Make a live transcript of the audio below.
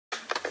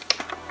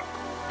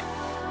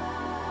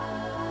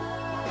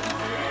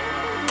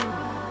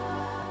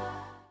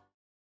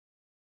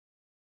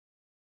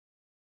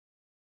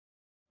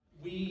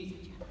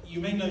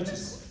may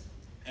notice,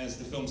 as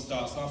the film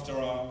starts, after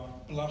our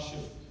blush of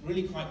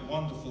really quite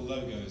wonderful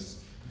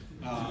logos,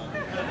 each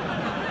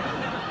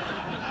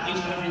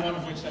and every one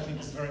of which I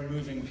think is a very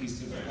moving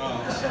piece of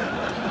art,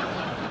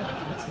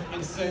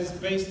 it says,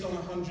 based on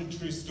 100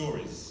 true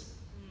stories.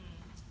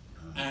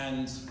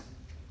 And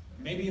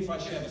maybe if I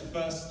share the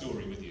first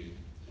story with you,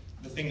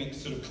 the thing that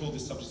sort of called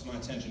this subject to my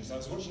attention, because I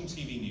was watching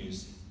TV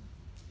news,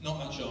 not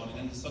much on, and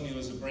then suddenly there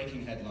was a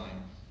breaking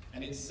headline,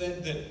 and it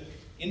said that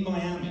in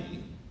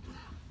Miami,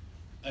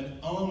 an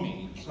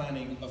army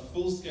planning a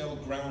full-scale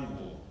ground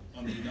war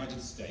on the United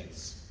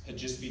States had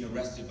just been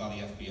arrested by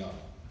the FBI.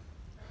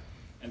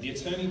 And the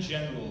Attorney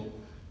General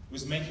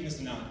was making this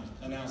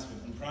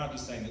announcement and proudly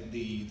saying that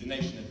the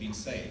nation had been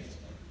saved.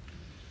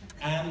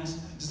 And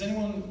does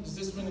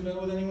this ring a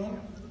bell with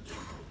anyone?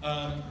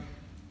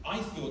 I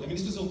thought,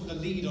 this was the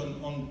lead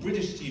on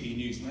British TV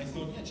news, and I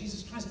thought, yeah,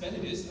 Jesus Christ, bet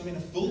it is. A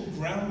full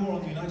ground war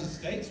on the United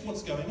States?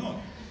 What's going on?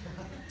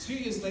 2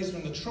 years later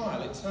in the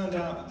trial, it turned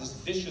out that this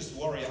vicious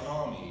warrior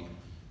army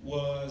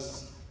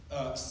was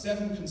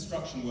 7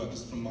 construction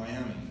workers from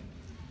Miami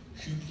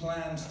who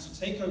planned to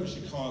take over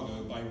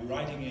Chicago by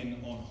riding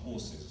in on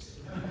horses.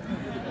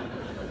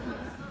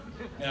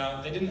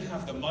 Now, they didn't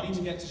have the money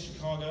to get to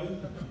Chicago,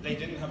 they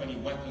didn't have any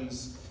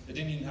weapons, they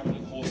didn't even have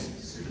any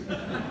horses.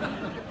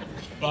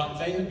 But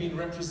they had been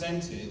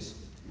represented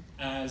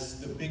as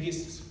the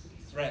biggest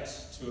threat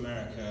to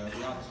America,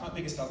 the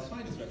biggest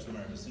Al-Qaeda threat to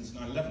America since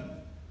 9/11.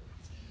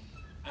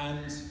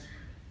 And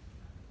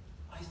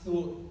I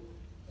thought,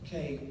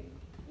 okay,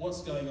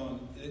 what's going on?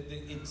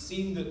 It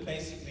seemed that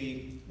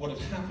basically what had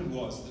happened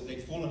was that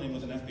they'd fallen in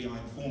with an FBI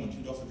informant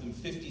who'd offered them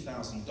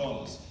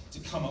 $50,000 to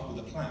come up with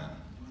a plan.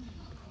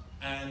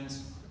 And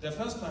their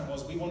first plan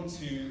was, we want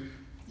to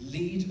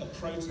lead a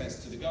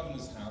protest to the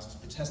governor's house to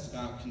protest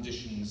about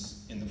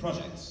conditions in the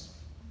projects.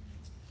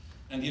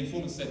 And the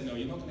informant said, no,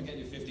 you're not going to get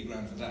your 50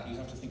 grand for that, you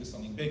have to think of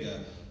something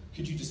bigger.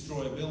 Could you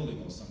destroy a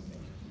building or something?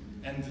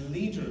 And the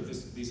leader of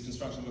these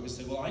construction workers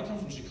said, well, I come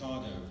from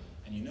Chicago,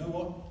 and you know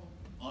what?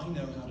 I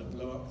know how to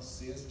blow up the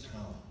Sears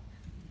Tower.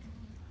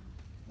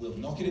 We'll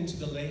knock it into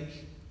the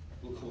lake,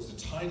 we'll cause a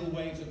tidal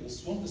wave that will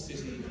swamp the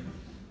city,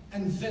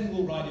 and then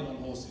we'll ride in on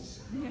horses.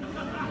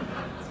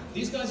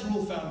 These guys were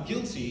all found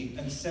guilty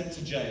and sent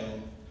to jail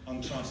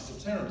on charges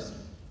of terrorism.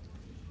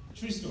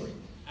 True story.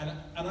 And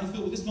I thought,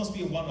 well, this must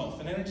be a one-off.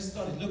 And then I just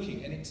started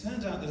looking, and it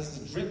turned out there's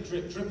a drip,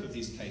 drip, drip of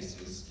these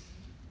cases,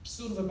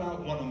 sort of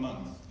about 1 a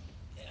month.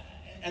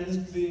 And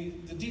the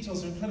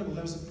details are incredible.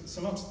 There was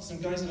some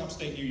guys in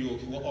upstate New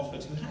York who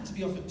had to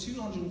be offered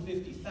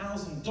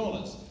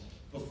 $250,000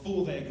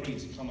 before they agreed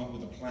to come up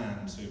with a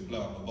plan to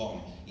blow up a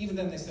bomb. Even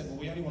then they said, well,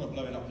 we only want to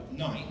blow it up at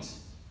night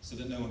so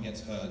that no one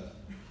gets hurt.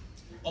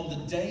 On the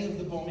day of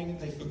the bombing,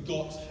 they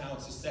forgot how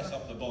to set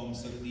up the bomb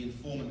so that the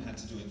informant had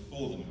to do it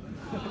for them.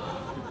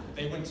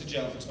 They went to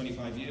jail for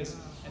 25 years,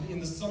 and in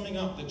the summing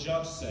up, the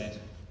judge said,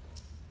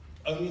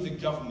 only the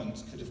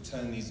government could have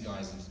turned these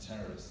guys into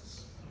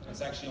terrorists.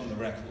 It's actually on the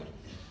record.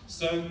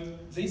 So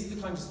these are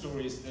the kind of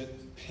stories that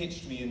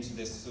pitched me into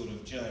this sort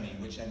of journey,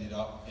 which ended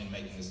up in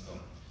making this film.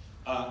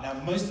 Now,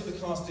 most of the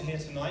cast are here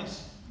tonight,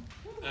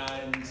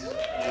 and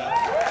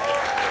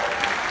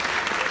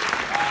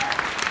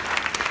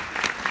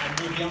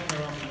we'll be up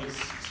here afterwards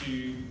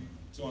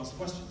to answer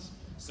questions.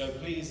 So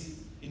please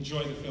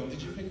enjoy the film.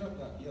 Did you pick up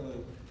that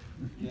yellow?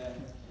 Yeah.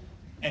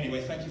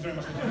 Anyway, thank you very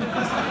much for coming.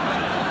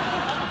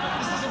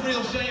 This is a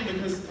real shame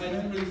because I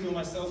don't really feel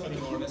myself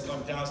anymore unless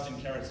I'm doused in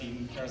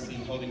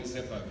kerosene holding a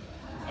Zippo.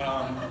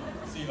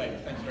 See you later.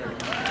 Thank you very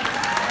much.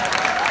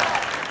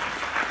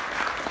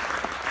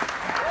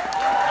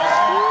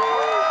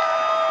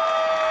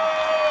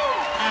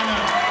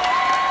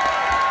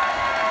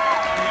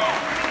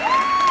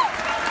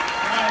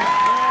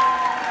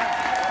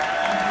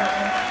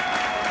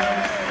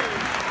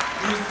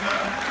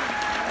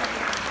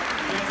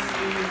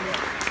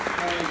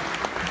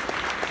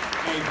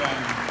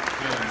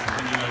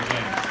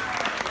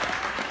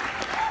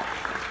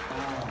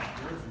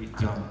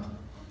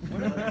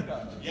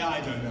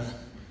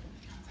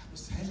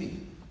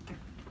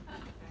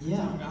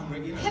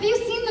 Have you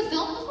seen the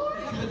film before?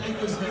 Yeah, but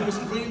it was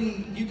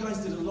really, you guys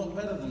did a lot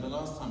better than the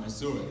last time I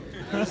saw it.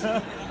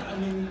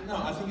 No,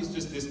 I think it's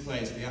just this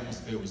place, the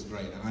atmosphere was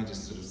great, and I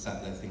just sort of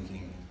sat there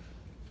thinking,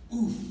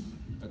 oof,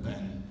 but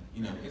then,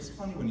 it's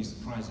funny when you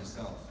surprise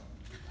yourself.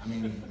 I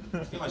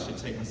feel I should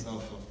take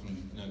myself off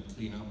and,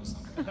 clean up or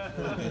something. I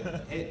feel a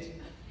bit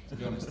hit, to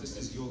be honest. This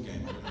is your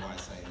game, I don't know why I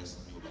say this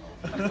on your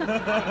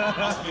behalf.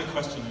 Ask me a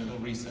question and it'll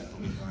reset, it'll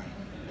be fine.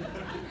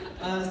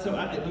 I was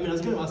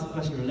going to ask a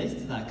question related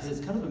to that, because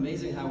it's kind of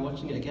amazing how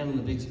watching it again on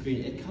the big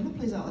screen, it kind of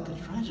plays out like a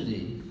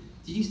tragedy.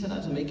 Did you set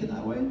out to make it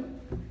that way?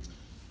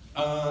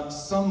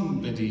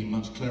 Somebody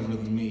much cleverer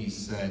than me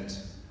said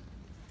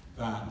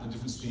that the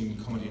difference between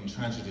comedy and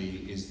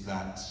tragedy is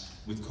that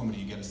with comedy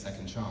you get a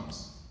second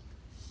chance.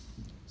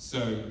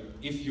 So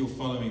if you're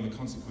following the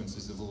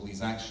consequences of all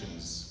these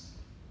actions,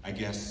 I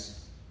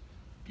guess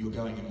you're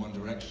going in one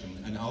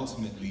direction, and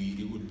ultimately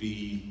it would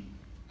be,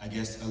 I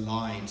guess, a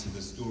lie to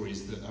the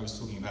stories that I was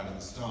talking about at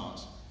the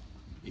start.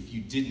 if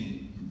you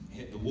didn't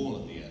hit the wall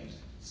at the end.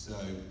 So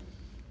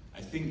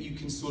I think you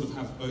can sort of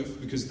have both,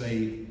 because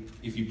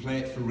if you play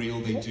it for real,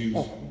 they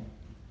do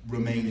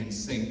remain in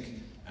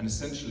sync, and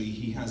essentially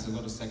he has a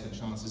lot of second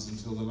chances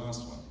until the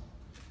last one.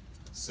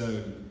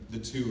 So the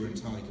two are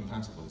entirely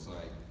compatible, so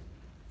I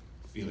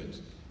feel it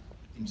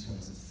in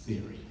terms of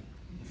theory.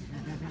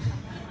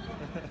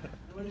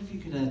 I wonder if you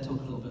could talk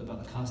a little bit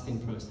about the casting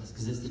process,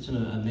 because it's such an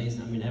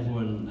amazing, I mean,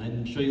 everyone,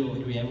 I'm sure you'll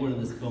agree, everyone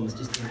in this film is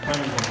just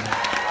incredible.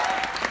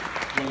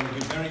 Well, it would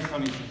be very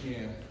funny to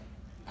hear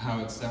how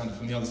it sounded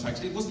from the other side.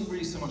 It wasn't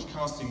really so much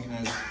casting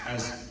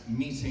as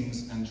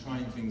meetings and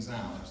trying things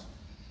out.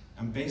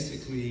 And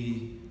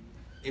basically,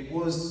 it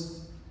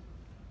was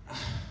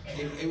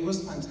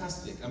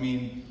fantastic. I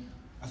mean,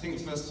 I think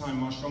the first time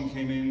Marchánt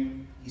came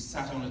in, he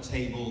sat on a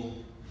table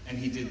and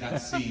he did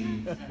that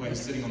scene where he's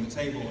sitting on the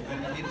table,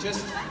 and it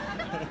just,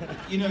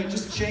 you know, it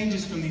just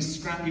changes from these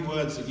scrappy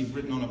words that you've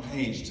written on a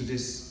page to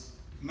this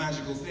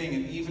magical thing,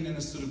 and even in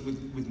a sort of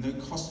with no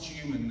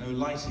costume and no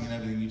lighting and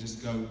everything, you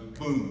just go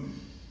boom.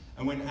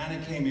 And when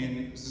Anna came in,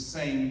 it was the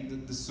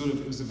same.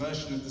 It was a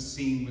version of the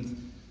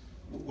scene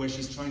where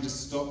she's trying to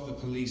stop the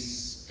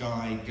police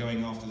guy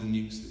going after the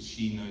nukes that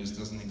she knows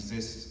doesn't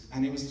exist,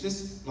 and it was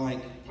just like,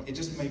 it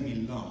just made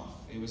me laugh.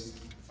 It was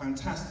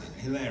fantastic,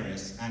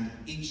 hilarious, and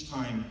each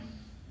time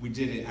we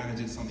did it, Anna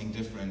did something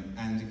different,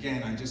 and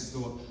again, I just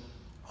thought,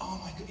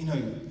 oh my God, you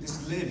know,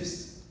 this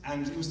lives.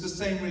 And it was the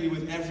same really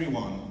with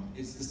everyone.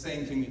 It's the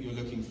same thing that you're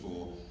looking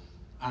for.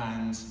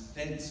 And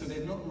so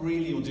they're not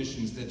really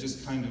auditions, they're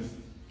just kind of,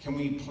 can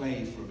we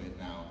play for a bit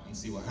now and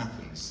see what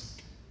happens?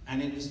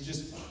 And it was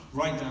just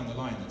right down the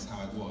line, that's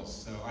how it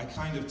was. So I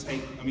kind of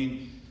I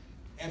mean,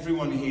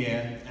 everyone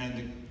here,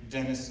 and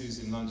Denis, who's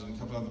in London, and a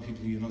couple of other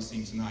people who you're not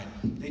seeing tonight,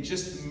 they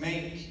just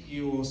make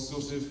your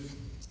sort of,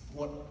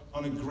 what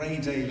on a grey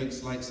day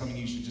looks like something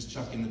you should just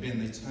chuck in the bin,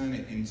 they turn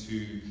it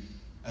into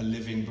a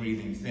living,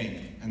 breathing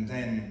thing. And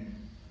then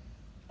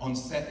on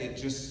set, it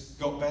just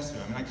got better.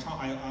 I mean,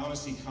 I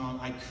honestly can't,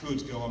 I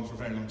could go on for a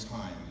very long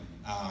time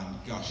and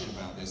gush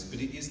about this, but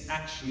it is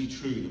actually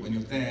true that when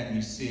you're there and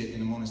you see it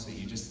in a monitor,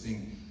 you just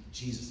think,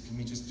 Jesus, can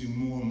we just do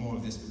more and more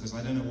of this? Because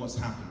I don't know what's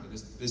happened, but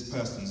this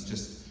person's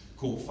just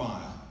caught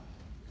fire.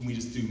 Can we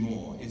just do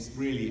more? It's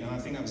really, and I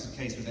think that was the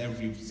case with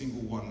every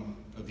single one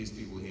of these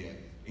people here,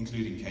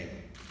 including Carey.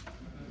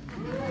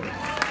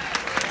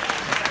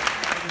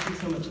 I think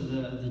so much of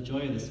the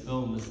joy of this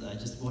film is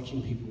just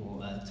watching people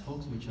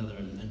talk to each other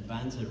and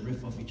banter,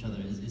 riff off each other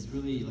is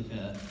really like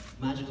a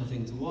magical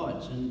thing to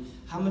watch. And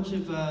how much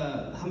of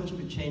a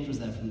change was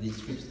there from the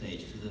script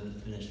stage to the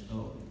finished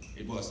film?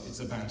 It was. It's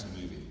a banter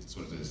movie. That's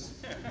what it is.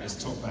 It's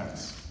top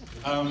bands.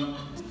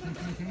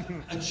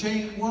 A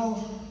change.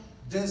 Well,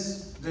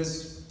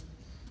 there's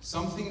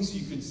some things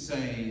you could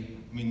say.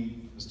 I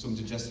mean, I was talking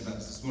to Jess about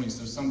this morning.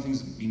 So some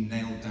things have been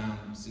nailed down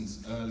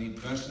since early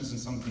versions, and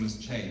some things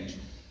change.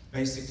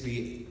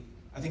 Basically,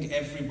 I think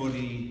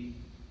everybody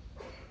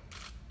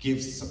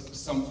gives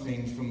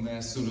something from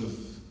their sort of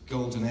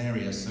golden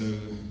area. So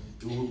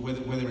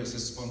whether it's a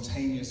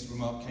spontaneous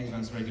remark,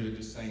 Kayvan's very good at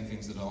just saying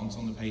things that aren't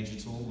on the page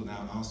at all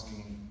without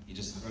asking, he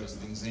just throws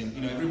things in.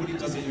 You know, everybody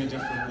does it in a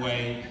different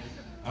way.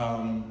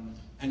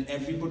 And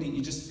everybody,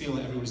 you just feel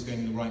that everybody's going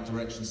in the right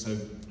direction. So,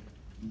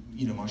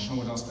 you know, Marchánt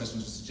would ask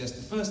questions to suggest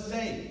the first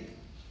day,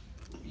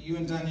 you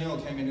and Danielle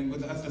came in, and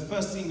with the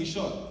first scene we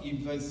shot,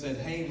 you both said,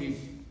 hey,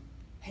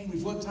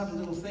 we've worked out a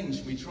little thing,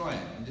 should we try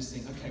it? And just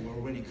think, okay, we're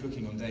already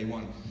cooking on day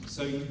one.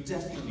 So you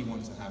definitely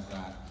want to have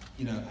that.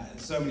 You know,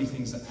 so many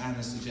things that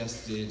Anna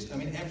suggested. I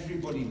mean,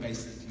 everybody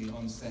basically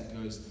on set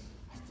goes,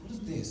 I thought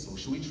of this, or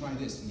should we try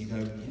this? And you go,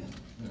 yeah,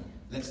 you know,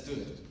 let's do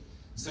it.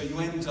 So you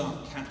end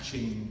up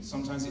catching,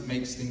 sometimes it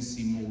makes things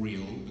seem more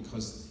real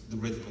because the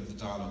rhythm of the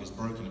dialogue is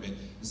broken a bit,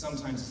 and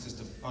sometimes it's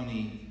just a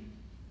funny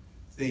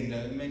thing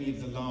that many of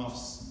the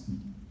laughs,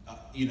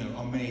 you know,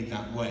 are made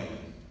that way.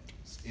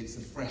 It's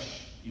a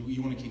fresh,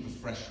 you want to keep a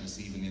freshness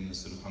even in the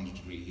sort of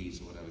 100-degree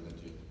heat or whatever they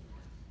do.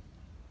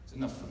 It's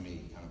enough for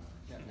me, kind of.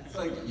 Yeah. It's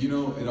like, you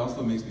know, it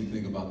also makes me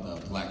think about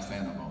the Black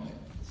Santa moment,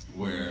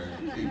 where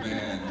a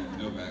band,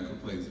 who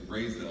plays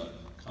Reza,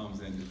 comes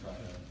in to try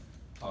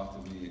to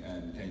talk to me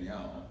and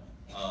Danielle.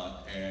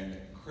 And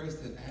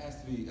Chris had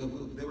asked me,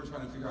 they were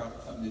trying to figure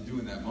out something to do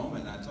in that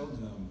moment, and I told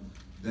him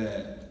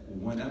that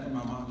whenever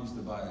my mom used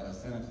to buy a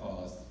Santa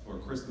Claus for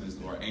Christmas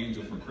or an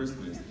angel for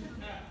Christmas,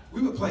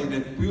 we would paint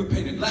it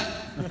black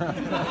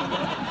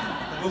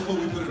before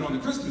we put it on the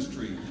Christmas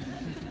tree,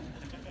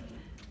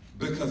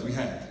 because we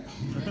had to.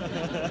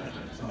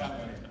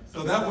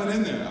 So that went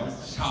in there. I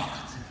was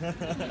shocked.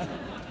 Yeah,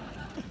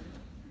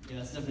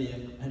 that's definitely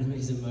an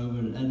amazing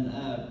moment. And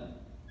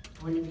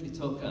I wonder if you could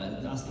talk,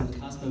 asking the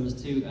cast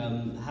members too,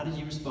 how did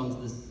you respond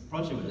to this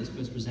project when it was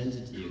first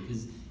presented to you?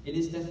 Because it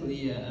is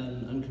definitely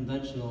an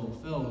unconventional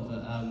film,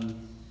 but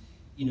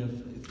you know,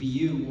 for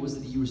you, what was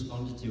it that you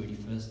responded to when you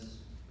first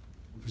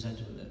were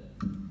presented with it?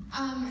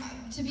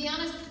 To be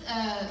honest,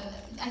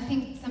 I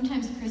think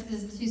sometimes Chris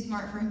is too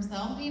smart for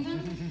himself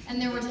even,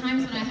 and there were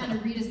times when I had to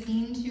read a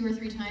scene 2 or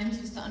 3 times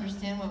just to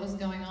understand what was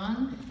going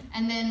on.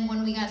 And then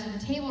when we got to the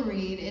table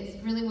read,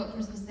 it's really what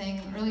Chris was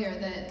saying earlier,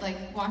 that like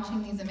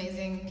watching these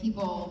amazing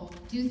people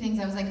do things,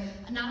 I was like,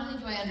 not only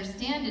do I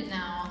understand it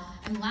now,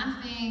 I'm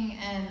laughing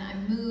and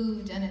I'm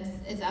moved, and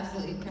it's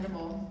absolutely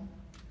incredible.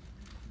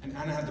 And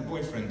Anna had the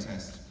boyfriend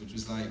test, which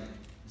was like,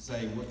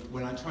 say,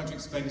 when I tried to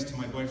explain this to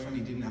my boyfriend,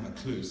 he didn't have a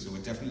clue, so we're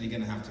definitely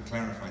going to have to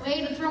clarify.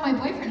 Way to throw my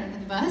boyfriend under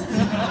the bus. Is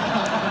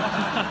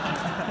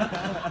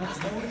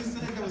that what you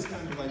said? That was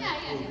kind of like...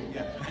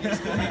 Yeah. And it was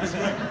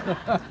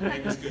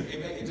good.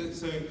 It was good.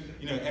 So,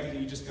 you know,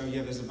 everything, you just go,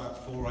 yeah, there's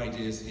about 4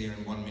 ideas here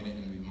in 1 minute,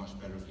 and it'd be much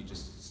better if you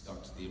just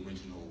stuck to the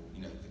original,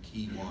 you know, the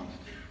key one,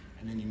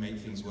 and then you make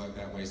things work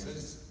that way. So,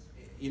 it's,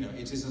 you know,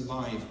 it is a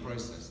live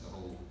process, the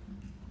whole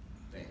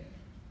thing.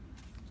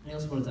 I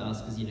also wanted to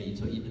ask, because you know, at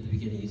the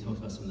beginning you talked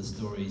about some of the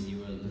stories you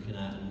were looking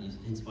at, and you're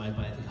inspired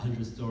by, I think,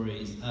 100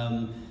 stories.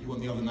 You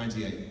want the other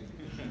 98?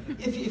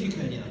 If you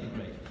could, yeah, that'd be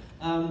great.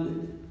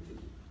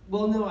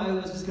 Well, no, I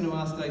was just going to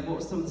ask, like, what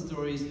were some of the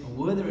stories, or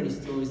were there any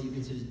stories you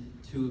considered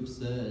too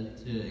absurd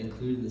to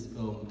include in this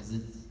film? Because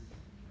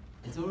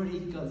it's already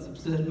got some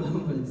absurd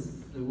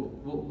moments. So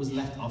what was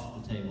left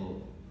off the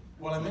table?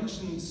 Well, I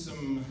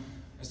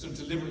sort of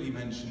deliberately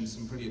mentioned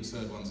some pretty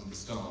absurd ones at the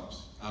start.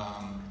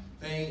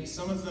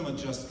 Some of them are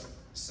just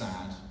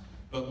sad,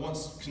 but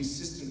what's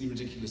consistently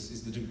ridiculous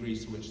is the degree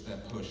to which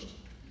they're pushed.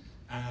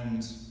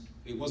 And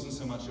it wasn't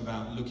so much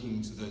about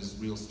looking to those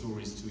real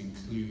stories to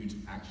include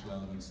actual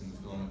elements in the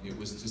film, it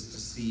was just to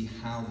see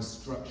how the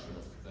structure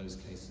of those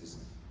cases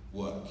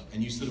work.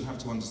 And you sort of have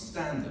to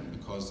understand them,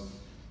 because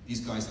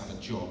these guys have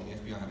a job, the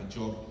FBI have a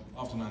job.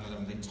 After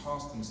 9/11, they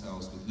tasked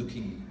themselves with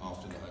looking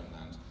after the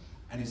homeland,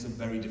 and it's a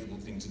very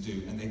difficult thing to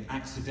do, and they've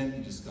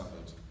accidentally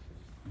discovered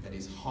that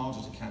it's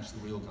harder to catch the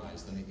real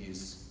guys than it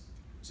is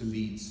to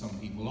lead some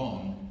people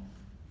on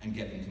and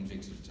get them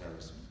convicted of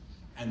terrorism.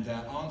 And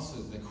their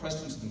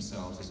question to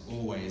themselves is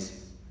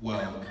always,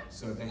 well,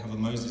 so they have a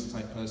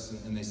Moses-type person,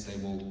 and they say,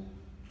 well,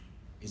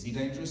 is he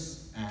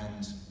dangerous?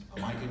 And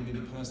am I going to be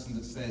the person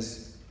that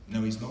says,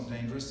 no, he's not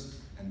dangerous?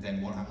 And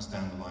then what happens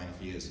down the line if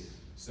he is?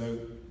 So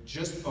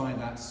just by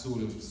that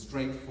sort of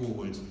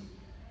straightforward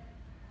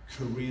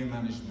career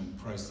management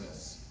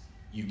process,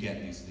 you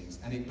get these things,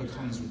 and it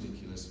becomes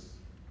ridiculous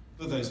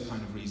for those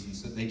kind of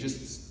reasons, that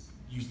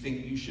you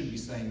think you should be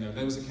saying no.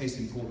 There was a case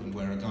in Portland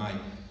where a guy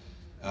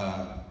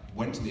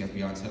went to the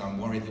FBI and said, I'm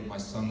worried that my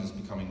son is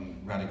becoming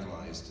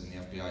radicalized, and the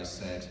FBI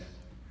said,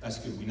 that's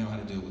good, we know how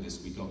to deal with this,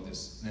 we got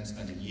this, and then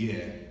spent a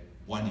year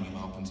winding him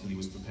up until he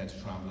was prepared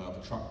to try and blow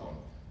up a truck bomb.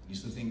 And you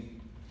sort of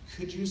think,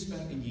 could you have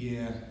spent a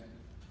year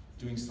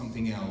doing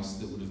something else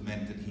that would have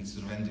meant that he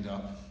sort of ended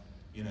up,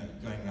 you know,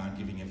 going around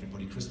giving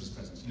everybody Christmas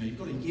presents? You know, you've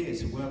got a year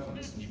to work on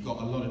this, and you've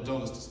got a lot of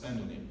dollars to spend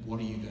on it. What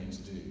are you going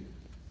to do?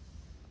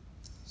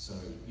 So,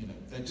 you know,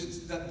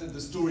 the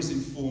stories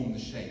inform the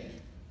shape,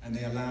 and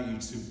they allow you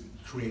to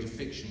create a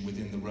fiction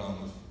within the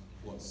realm of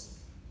what's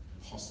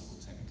possible,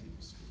 technically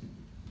possible.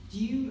 Do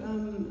you,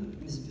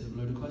 this is a bit of a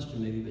loaded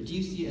question maybe, but do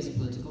you see it as a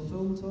political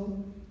film at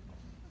all?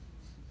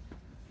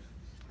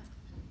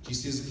 Do you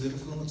see it as a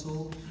political film at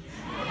all?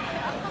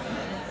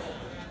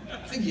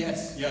 I think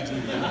yes. Yeah, I do.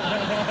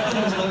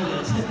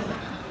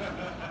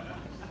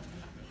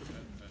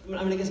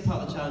 I mean, I guess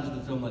part of the challenge of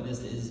the film like this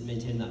is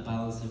maintaining that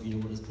balance of, you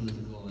know, what is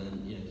political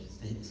and, you know,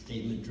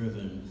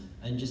 statement-driven,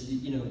 and just,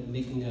 you know,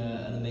 making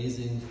an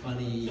amazing,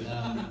 funny,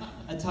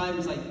 at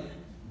times, like,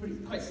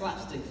 quite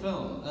slapstick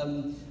film.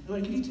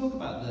 Can you talk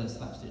about the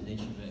slapstick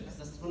nature of it? Because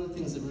that's one of the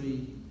things that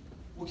really...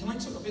 Well, can I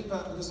talk a bit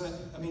about, because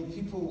I mean,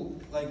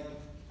 people, like,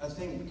 I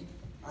think,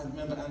 I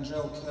remember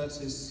Angel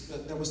Curtis,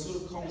 that there were sort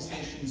of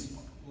conversations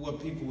where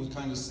people were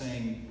kind of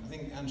saying, I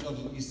think Angel,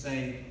 didn't you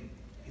say,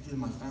 people in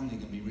my family are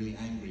going to be really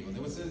angry? Or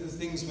there was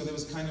things where there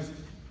was kind of,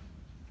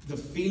 the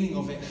feeling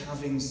of it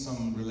having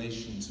some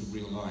relation to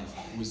real life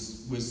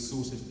was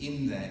sort of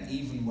in there,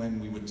 even when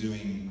we were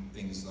doing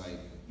things like,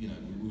 you know,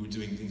 we were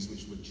doing things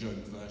which were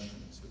joke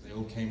versions, but they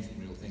all came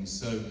from real things.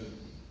 So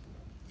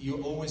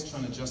you're always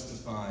trying to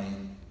justify,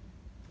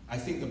 I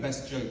think the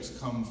best jokes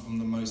come from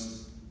the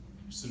most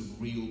sort of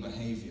real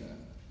behavior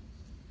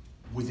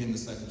within the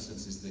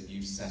circumstances that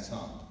you've set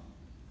up.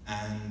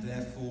 And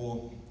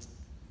therefore,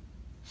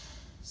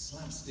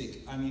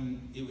 slapstick, I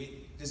mean,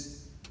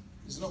 there's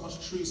not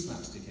much true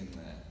slapstick in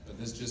there, but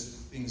there's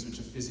just things which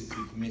are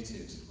physically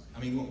committed. I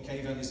mean, what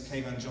Cavan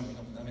jumping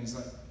up, I mean, it's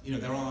like, you know,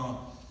 there are,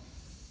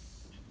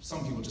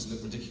 some people just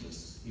look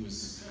ridiculous. It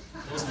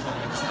wasn't quite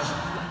like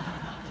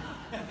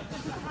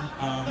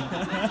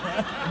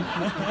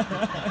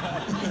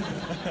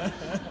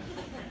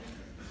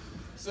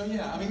So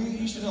yeah, I mean,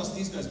 you should ask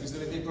these guys, because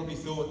they probably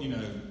thought, you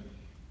know,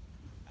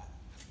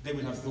 they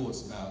would have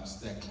thoughts about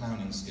their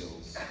clowning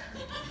skills.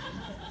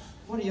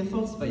 What are your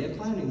thoughts about your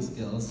clowning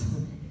skills?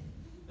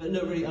 But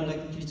no, really,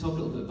 can you talk a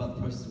little bit about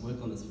the process of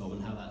work on this film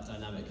and how that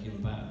dynamic came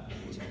about?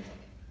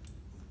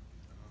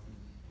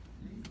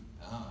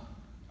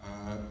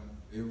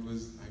 It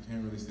was, I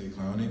can't really say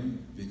clowning,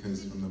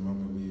 because from the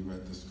moment we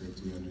read the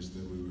script, we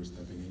understood what we were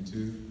stepping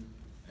into.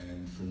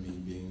 And for me,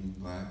 being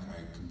black,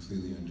 I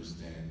completely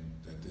understand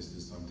that this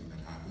is something that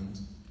happened,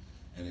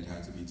 and it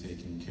had to be taken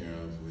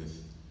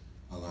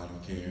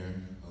care,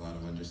 a lot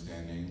of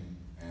understanding,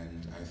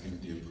 and I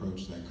think the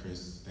approach that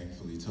Chris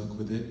thankfully took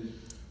with it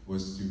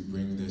was to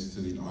bring this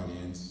to the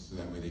audience so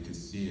that way they could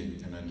see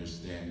it and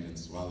understand and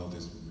swallow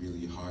this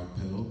really hard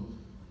pill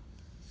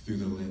through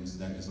the lens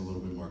that is a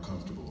little bit more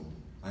comfortable,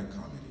 like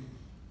comedy.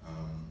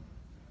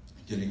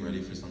 Getting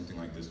ready for something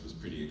like this was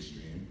pretty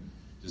extreme,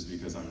 just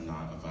because I'm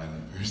not a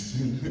violent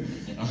person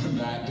on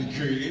that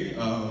degree.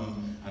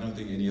 I don't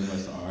think any of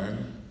us are.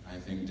 I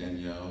think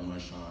Danielle,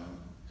 Marchánt,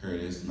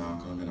 Curtis,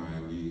 Malcolm, and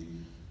I, we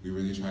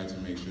really tried to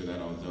make sure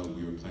that although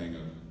we were playing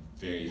a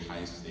very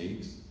high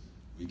stakes,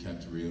 we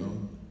kept real,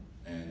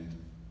 and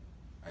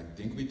I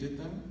think we did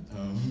that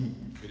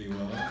pretty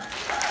well.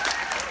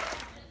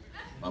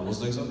 I will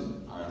say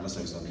something? All right, I'm gonna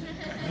say something.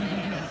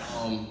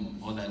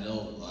 On that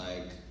note,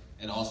 like,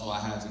 and also I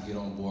had to get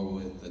on board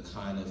with the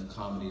kind of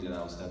comedy that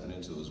I was stepping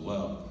into as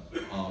well,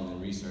 and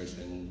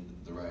researching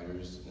the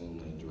writers and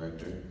the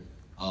director.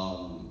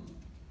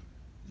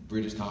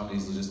 British comedy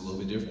is just a little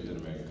bit different than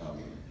American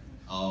comedy.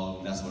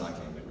 That's what I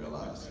came to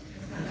realize.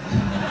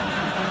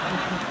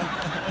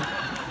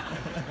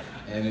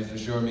 And it for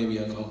sure made me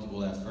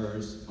uncomfortable at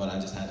first, but I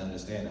just had to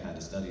understand, I had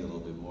to study a little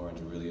bit more and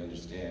to really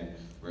understand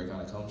where it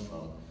kind of comes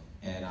from.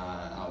 And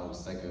I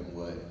was thinking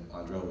what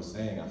Andrea was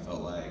saying, I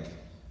felt like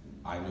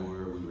I knew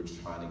where we were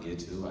trying to get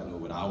to, I knew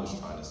what I was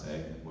trying to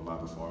say with my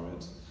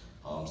performance,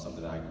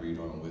 something that I agreed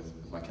on with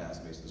my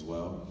castmates as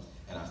well.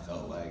 And I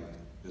felt like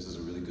this is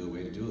a really good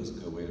way to do it. It's a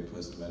good way to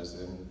put some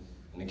medicine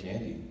in the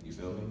candy, you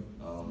feel me?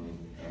 And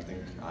I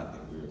think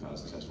we were kind of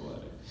successful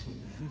at it.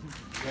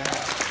 Yeah.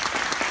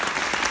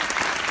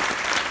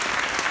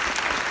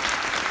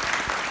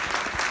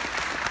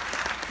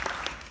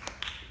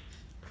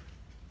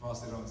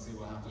 Pass it on, see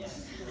what happens.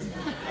 Yes.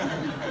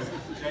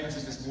 James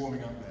is just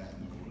warming up there.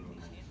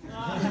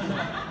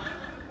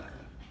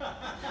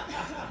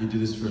 You do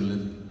this for a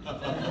living.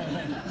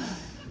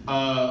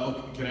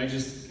 Okay, can I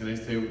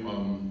say,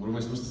 what am I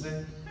supposed to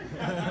say?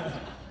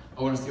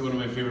 I want to say one of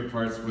my favorite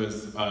parts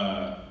was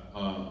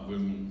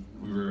when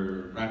we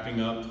were wrapping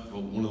up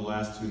one of the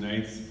last two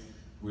nights.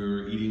 We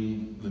were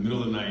eating in the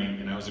middle of the night,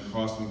 and I was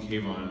across from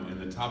Kayvon, and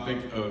the topic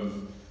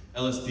of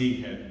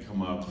LSD had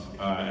come up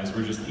as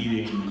we're just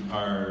eating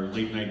our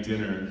late night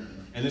dinner.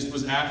 And this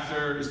was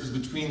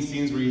between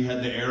scenes where he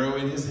had the arrow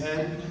in his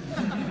head.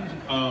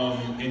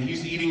 And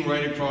he's eating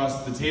right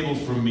across the table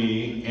from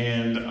me,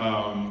 and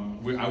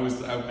I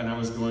was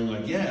going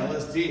like, yeah,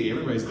 LSD,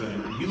 everybody's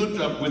done it. He looked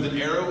up with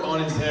an arrow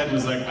on his head and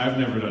was like, I've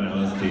never done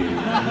LSD.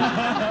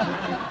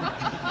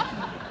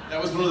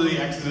 That was one of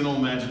the accidental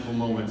magical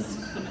moments.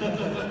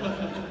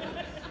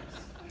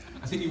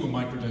 I think you were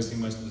microdosing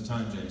most of the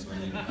time, James,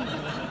 weren't you?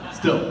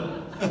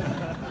 Still.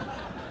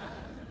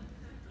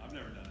 I've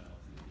never done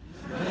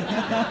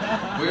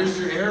LSD. Where's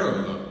your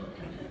arrow, though?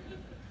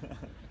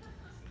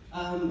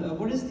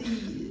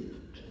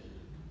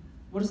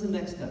 What is the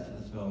next step for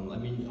the film? I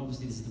mean,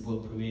 obviously this is the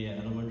world premiere,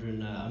 and I'm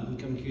wondering, I'm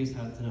curious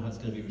to know how it's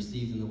going to be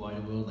received in the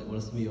wider world. Like, what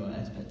are some of your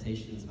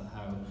expectations about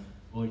how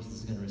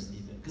audiences are going to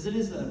receive it? Because it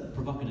is a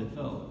provocative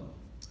film.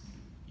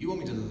 You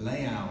want me to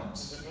lay out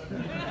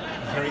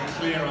a very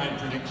clear-eyed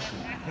prediction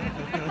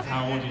of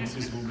how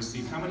audiences will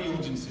receive. How many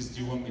audiences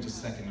do you want me to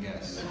second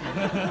guess?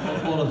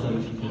 All of them,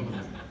 if you could.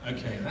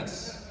 Okay,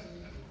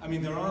 I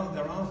mean, there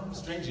are,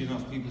 strangely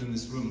enough, people in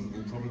this room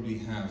who will probably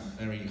have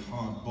very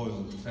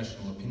hard-boiled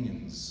professional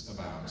opinions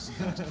about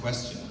that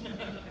question.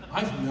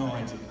 I've no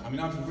idea. I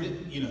mean,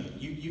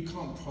 you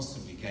can't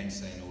possibly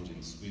gainsay an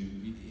audience.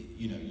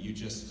 You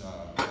just,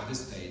 at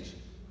this stage,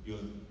 you're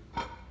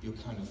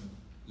kind of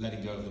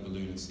letting go of the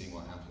balloon and seeing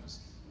what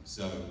happens.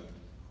 So,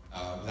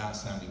 without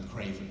sounding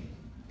craven,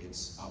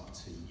 it's up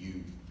to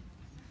you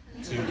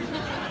to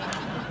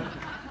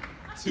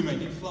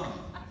make it fly.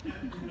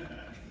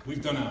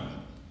 We've done our bit.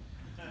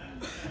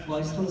 Well,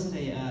 I just want to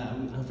say,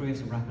 I'm afraid we have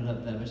to wrap it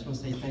up there, but I just want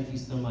to say thank you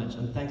so much,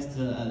 and thanks to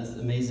this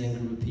amazing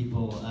group of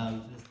people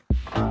for this